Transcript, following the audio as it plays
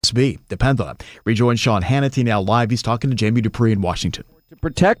Depend on it. Rejoin Sean Hannity now live. He's talking to Jamie Dupree in Washington. To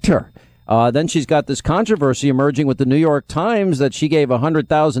protect her. Then she's got this controversy emerging with the New York Times that she gave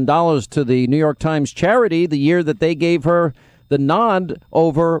 $100,000 to the New York Times charity the year that they gave her the nod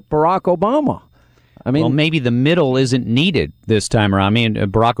over Barack Obama. I mean, well, maybe the middle isn't needed this time around. I mean,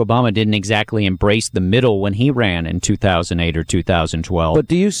 Barack Obama didn't exactly embrace the middle when he ran in 2008 or 2012. But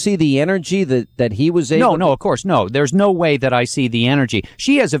do you see the energy that he was able No, of course, no. There's no way that I see the energy.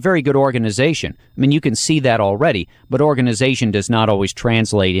 She has a very good organization. I mean, you can see that already. But organization does not always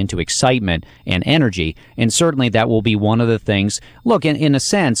translate into excitement and energy. And certainly that will be one of the things. Look, in a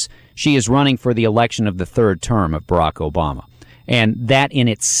sense, she is running for the election of the third term of Barack Obama. And that in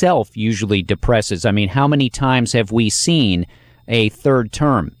itself usually depresses. I mean, how many times have we seen a third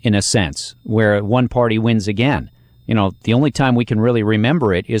term, in a sense, where one party wins again? You know, the only time we can really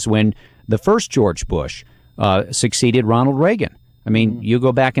remember it is when the first George Bush succeeded Ronald Reagan. I mean, you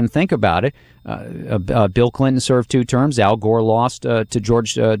go back and think about it. Bill Clinton served 2 terms. Al Gore lost to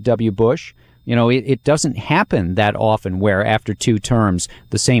George W. Bush. You know, it doesn't happen that often where after 2 terms,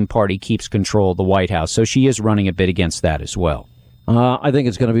 the same party keeps control of the White House. So she is running a bit against that as well. I think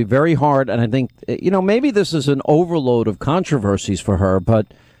it's going to be very hard. And I think, maybe this is an overload of controversies for her. But,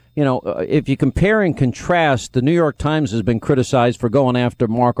 if you compare and contrast, the New York Times has been criticized for going after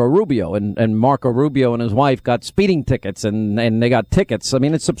Marco Rubio. And Marco Rubio and his wife got speeding tickets and they got tickets. I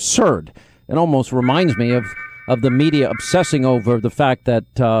mean, it's absurd. It almost reminds me of the media obsessing over the fact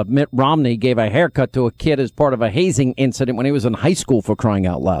that Mitt Romney gave a haircut to a kid as part of a hazing incident when he was in high school, for crying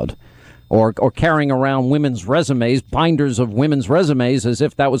out loud. Or carrying around women's resumes, binders of women's resumes, as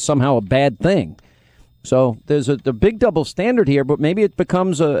if that was somehow a bad thing. So there's a big double standard here, but maybe it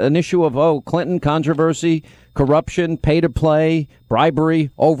becomes an issue of, Clinton controversy, corruption, pay to play, bribery,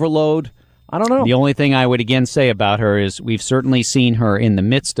 overload. I don't know. The only thing I would again say about her is we've certainly seen her in the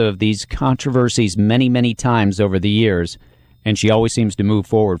midst of these controversies many, many times over the years, and she always seems to move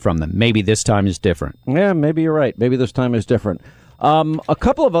forward from them. Maybe this time is different. Yeah, maybe you're right. Maybe this time is different. A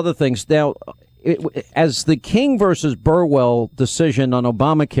couple of other things. Now, as the King versus Burwell decision on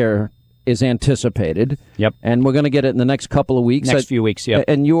Obamacare is anticipated. Yep. And we're going to get it in the next couple of weeks. Next few weeks, yep.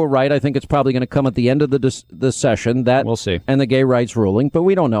 And you were right. I think it's probably going to come at the end of the session. That we'll see. And the gay rights ruling, but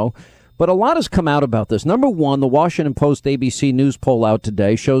we don't know. But a lot has come out about this. Number one, the Washington Post ABC News poll out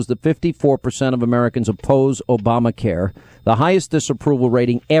today shows that 54% of Americans oppose Obamacare, the highest disapproval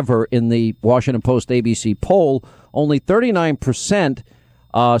rating ever in the Washington Post ABC poll. Only 39%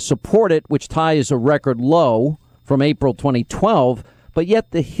 support it, which ties a record low from April 2012. But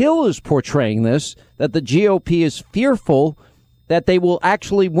yet the Hill is portraying this, that the GOP is fearful that they will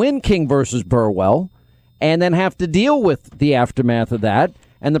actually win King versus Burwell and then have to deal with the aftermath of that.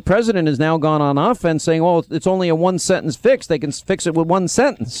 And the president has now gone on offense saying, well, it's only a 1-sentence fix. They can fix it with 1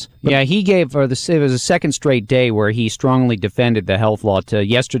 sentence. Yeah, he gave, it was a second straight day where he strongly defended the health law.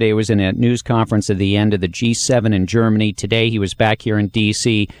 Yesterday it was in a news conference at the end of the G7 in Germany. Today he was back here in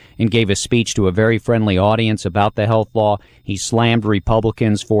D.C. and gave a speech to a very friendly audience about the health law. He slammed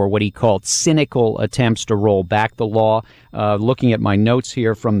Republicans for what he called cynical attempts to roll back the law. Looking at my notes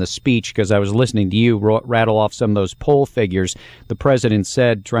here from the speech, because I was listening to you rattle off some of those poll figures, the president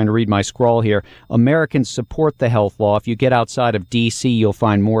said, trying to read my scrawl here, Americans support the health law. If you get outside of D.C., you'll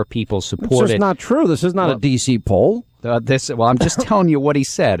find more people support it. This is not true. This is not a D.C. poll. I'm just telling you what he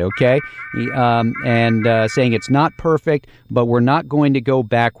said, okay? Saying it's not perfect, but we're not going to go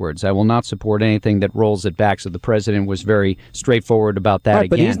backwards. I will not support anything that rolls it back. So the president was very straightforward about that again.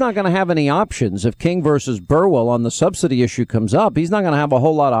 But he's not going to have any options. If King versus Burwell on the subsidy issue comes up, he's not going to have a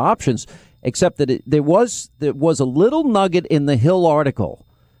whole lot of options, except that there was a little nugget in the Hill article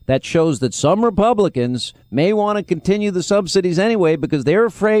that shows that some Republicans may want to continue the subsidies anyway because they're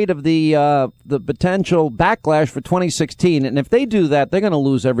afraid of the potential backlash for 2016. And if they do that, they're going to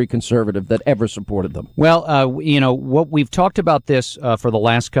lose every conservative that ever supported them. Well, what we've talked about this for the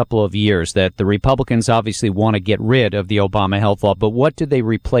last couple of years, that the Republicans obviously want to get rid of the Obama health law. But what do they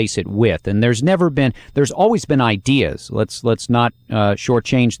replace it with? And there's always been ideas. Let's not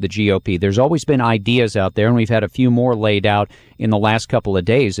shortchange the GOP. There's always been ideas out there, and we've had a few more laid out in the last couple of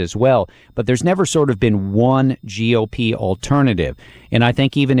days as well. But there's never sort of been one GOP alternative. And I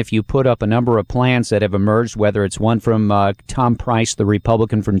think even if you put up a number of plans that have emerged, whether it's one from Tom Price, the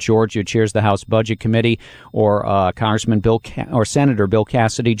Republican from Georgia who chairs the House Budget Committee, or or Senator Bill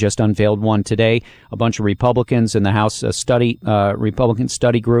Cassidy just unveiled one today. A bunch of Republicans in the House Republican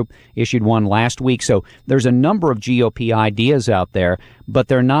Study Group issued one last week. So there's a number of GOP ideas out there, but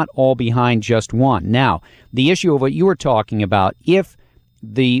they're not all behind just one. Now, the issue of what you were talking about, if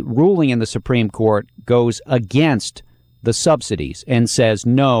the ruling in the Supreme Court goes against the subsidies and says,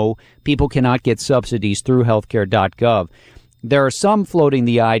 no, people cannot get subsidies through healthcare.gov. There are some floating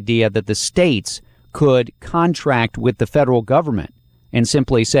the idea that the states could contract with the federal government and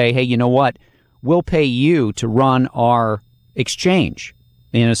simply say, hey, you know what? We'll pay you to run our exchange,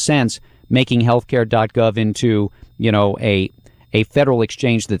 in a sense, making healthcare.gov into, a federal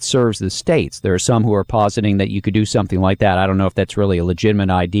exchange that serves the states. There are some who are positing that you could do something like that. I don't know if that's really a legitimate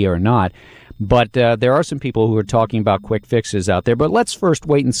idea or not, but there are some people who are talking about quick fixes out there. But let's first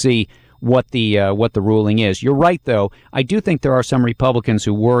wait and see what the ruling is. You're right, though. I do think there are some Republicans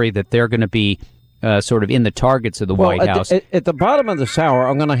who worry that they're going to be sort of in the targets of the White House. At the bottom of this hour,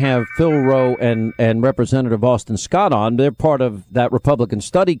 I'm going to have Phil Rowe and Representative Austin Scott on. They're part of that Republican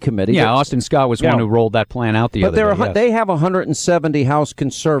study committee. Yeah, Austin Scott was one who rolled that plan out the other day. But they have 170 House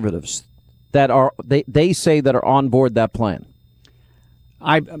conservatives that are they say that are on board that plan.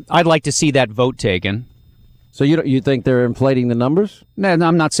 I'd like to see that vote taken. So you think they're inflating the numbers? No,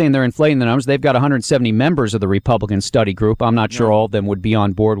 I'm not saying they're inflating the numbers. They've got 170 members of the Republican study group. I'm not sure all of them would be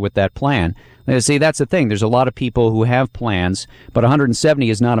on board with that plan. See, that's the thing. There's a lot of people who have plans, but 170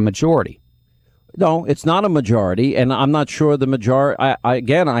 is not a majority. No, it's not a majority, and I'm not sure the majority.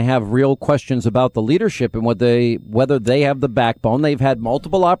 I have real questions about the leadership and whether they have the backbone. They've had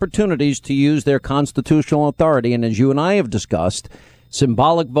multiple opportunities to use their constitutional authority, and as you and I have discussed,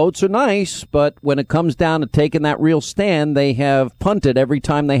 symbolic votes are nice, but when it comes down to taking that real stand, they have punted every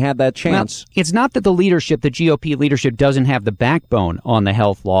time they had that chance. Well, it's not that the GOP leadership doesn't have the backbone on the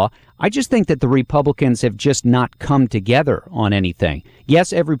health law. I just think that the Republicans have just not come together on anything.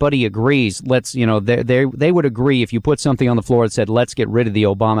 Yes, everybody agrees. They would agree if you put something on the floor that said, let's get rid of the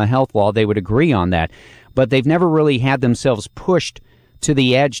Obama health law, they would agree on that. But they've never really had themselves pushed to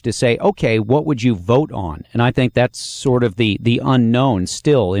the edge to say, okay, what would you vote on? And I think that's sort of the unknown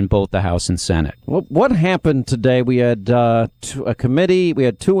still in both the House and Senate. Well, what happened today? We had a committee. We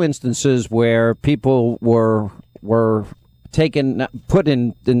had two instances where people were put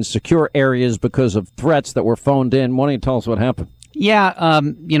in secure areas because of threats that were phoned in. Why don't you tell us what happened? Yeah,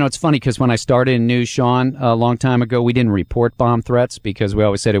 it's funny because when I started in news, Sean, a long time ago, we didn't report bomb threats because we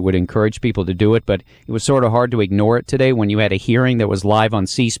always said it would encourage people to do it. But it was sort of hard to ignore it today when you had a hearing that was live on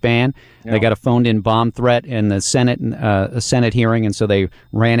C-SPAN. Yeah. They got a phoned-in bomb threat in the Senate hearing, and so they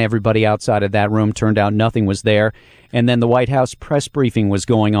ran everybody outside of that room. Turned out nothing was there. And then the White House press briefing was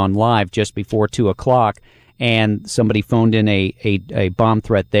going on live just before 2 o'clock. And somebody phoned in a bomb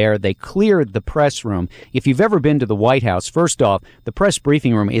threat there. They cleared the press room. If you've ever been to the White House, first off, the press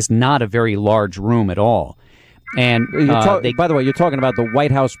briefing room is not a very large room at all. And by the way, you're talking about the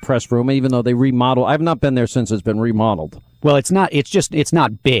White House press room, even though they remodeled. I've not been there since it's been remodeled. Well, it's not. It's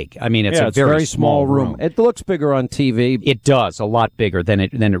not big. I mean, it's a very small room. It looks bigger on TV. It does, a lot bigger than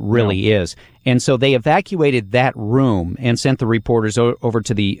it really is. And so they evacuated that room and sent the reporters over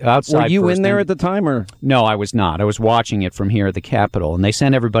to the outside. Were you in there at the time, or no? I was not. I was watching it from here at the Capitol, and they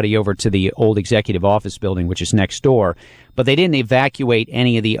sent everybody over to the old executive office building, which is next door. But they didn't evacuate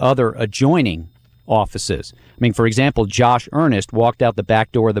any of the other adjoining offices. I mean, for example, Josh Earnest walked out the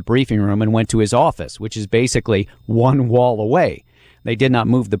back door of the briefing room and went to his office, which is basically one wall away. They did not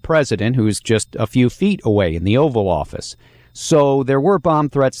move the president, who's just a few feet away in the Oval Office. So there were bomb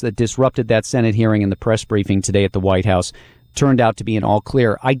threats that disrupted that Senate hearing, and the press briefing today at the White House turned out to be an all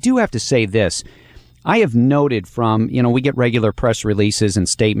clear. I do have to say this. I have noted from, we get regular press releases and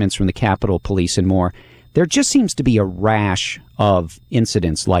statements from the Capitol Police and more. There just seems to be a rash of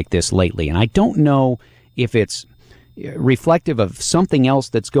incidents like this lately, and I don't know if it's reflective of something else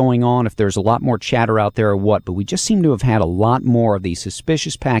that's going on, if there's a lot more chatter out there or what, but we just seem to have had a lot more of these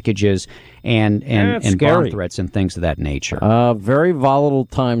suspicious packages and bomb threats and things of that nature. Very volatile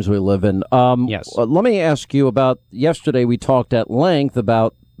times we live in. Yes. Let me ask you about yesterday. We talked at length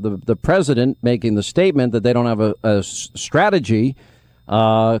about the president making the statement that they don't have a strategy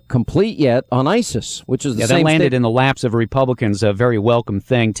complete yet on ISIS, which is the same. That landed in the laps of Republicans, a very welcome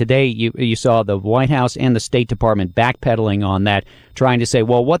thing. Today, you saw the White House and the State Department backpedaling on that, trying to say,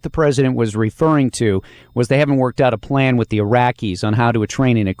 well, what the president was referring to was they haven't worked out a plan with the Iraqis on how to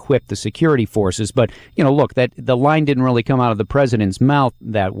train and equip the security forces. But, look, that the line didn't really come out of the president's mouth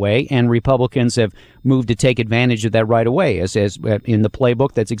that way, and Republicans have moved to take advantage of that right away. As in the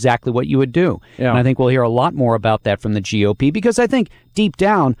playbook, that's exactly what you would do. Yeah. And I think we'll hear a lot more about that from the GOP, because I think deep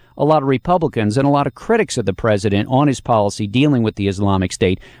down, a lot of Republicans and a lot of critics of the president on his policy dealing with the Islamic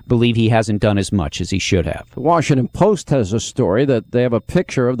State believe he hasn't done as much as he should have. The Washington Post has a story that they have a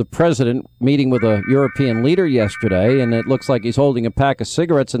picture of the president meeting with a European leader yesterday, and it looks like he's holding a pack of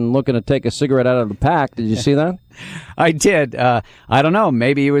cigarettes and looking to take a cigarette out of the pack. Did you see that? I did. I don't know.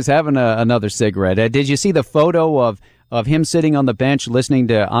 Maybe he was having another cigarette. Did you see the photo of of him sitting on the bench listening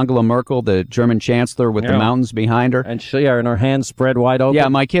to Angela Merkel, the German chancellor, with the mountains behind her. And and her hands spread wide open. Yeah,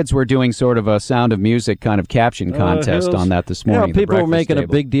 my kids were doing sort of a Sound of Music kind of caption contest on that this morning. People were making a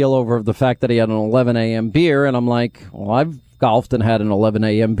big deal over the fact that he had an 11 a.m. beer, and I'm like, well, I've golfed and had an 11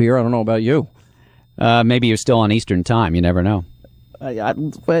 a.m. beer. I don't know about you. Maybe you're still on Eastern time. You never know. I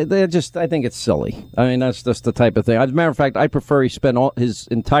think it's silly. I mean, that's just the type of thing. As a matter of fact, I prefer he spend his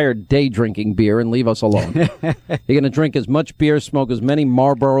entire day drinking beer and leave us alone. He's going to drink as much beer, smoke as many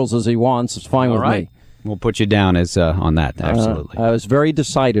Marlboros as he wants. It's fine with me. We'll put you down as on that. Absolutely. I was very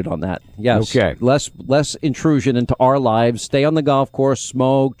decided on that. Yes. Okay. Less intrusion into our lives. Stay on the golf course,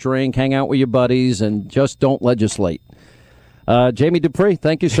 smoke, drink, hang out with your buddies, and just don't legislate. Jamie Dupree,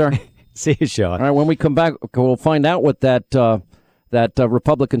 thank you, sir. See you, Sean. All right, when we come back, we'll find out what that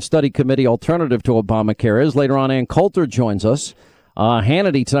Republican Study Committee alternative to Obamacare is. Later on, Ann Coulter joins us.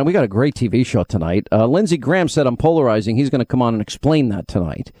 Hannity tonight. We got a great TV show tonight. Lindsey Graham said I'm polarizing. He's going to come on and explain that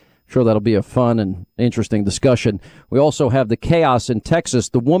tonight. Sure, that'll be a fun and interesting discussion. We also have the chaos in Texas.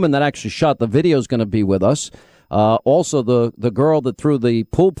 The woman that actually shot the video is going to be with us. Also, the girl that threw the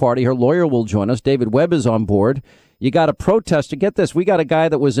pool party, her lawyer will join us. David Webb is on board. You got a protester. Get this. We got a guy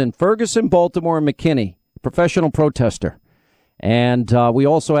that was in Ferguson, Baltimore, and McKinney, professional protester. And we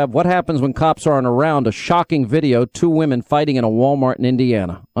also have what happens when cops aren't around, a shocking video, 2 women fighting in a Walmart in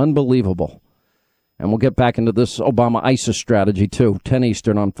Indiana. Unbelievable. And we'll get back into this Obama ISIS strategy, too, 10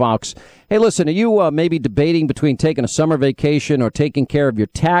 Eastern on Fox. Hey, listen, are you maybe debating between taking a summer vacation or taking care of your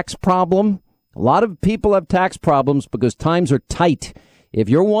tax problem? A lot of people have tax problems because times are tight. If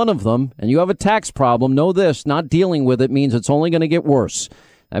you're one of them and you have a tax problem, know this, not dealing with it means it's only going to get worse.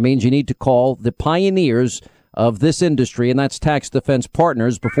 That means you need to call the pioneers of this industry, and that's Tax Defense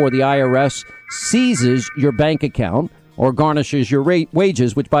Partners, before the IRS seizes your bank account or garnishes your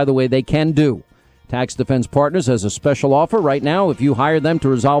wages, which, by the way, they can do. Tax Defense Partners has a special offer right now. If you hire them to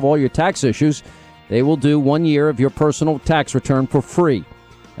resolve all your tax issues, they will do 1 year of your personal tax return for free.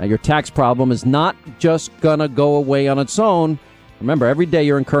 Now, your tax problem is not just going to go away on its own. Remember, every day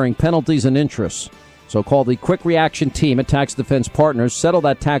you're incurring penalties and interests. So call the Quick Reaction Team at Tax Defense Partners. Settle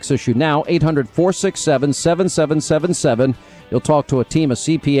that tax issue now, 800-467-7777. You'll talk to a team of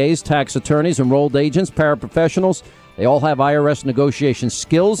CPAs, tax attorneys, enrolled agents, paraprofessionals. They all have IRS negotiation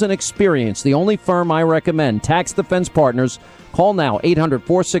skills and experience. The only firm I recommend, Tax Defense Partners. Call now,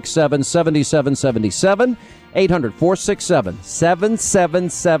 800-467-7777.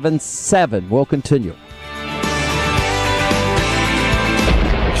 800-467-7777. We'll continue.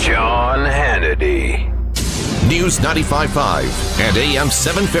 Sean Hannity. News 95.5 and AM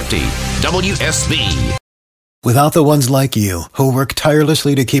 750 WSB. Without the ones like you, who work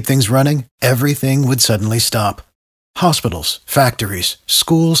tirelessly to keep things running, everything would suddenly stop. Hospitals, factories,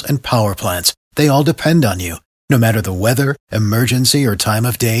 schools, and power plants, they all depend on you. No matter the weather, emergency, or time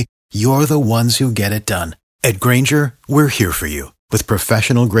of day, you're the ones who get it done. At Grainger, we're here for you with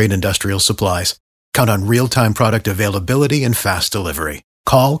professional-grade industrial supplies. Count on real-time product availability and fast delivery.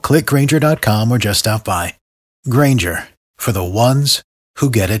 Call, click Grainger.com, or just stop by. Grainger, for the ones who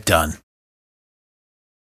get it done.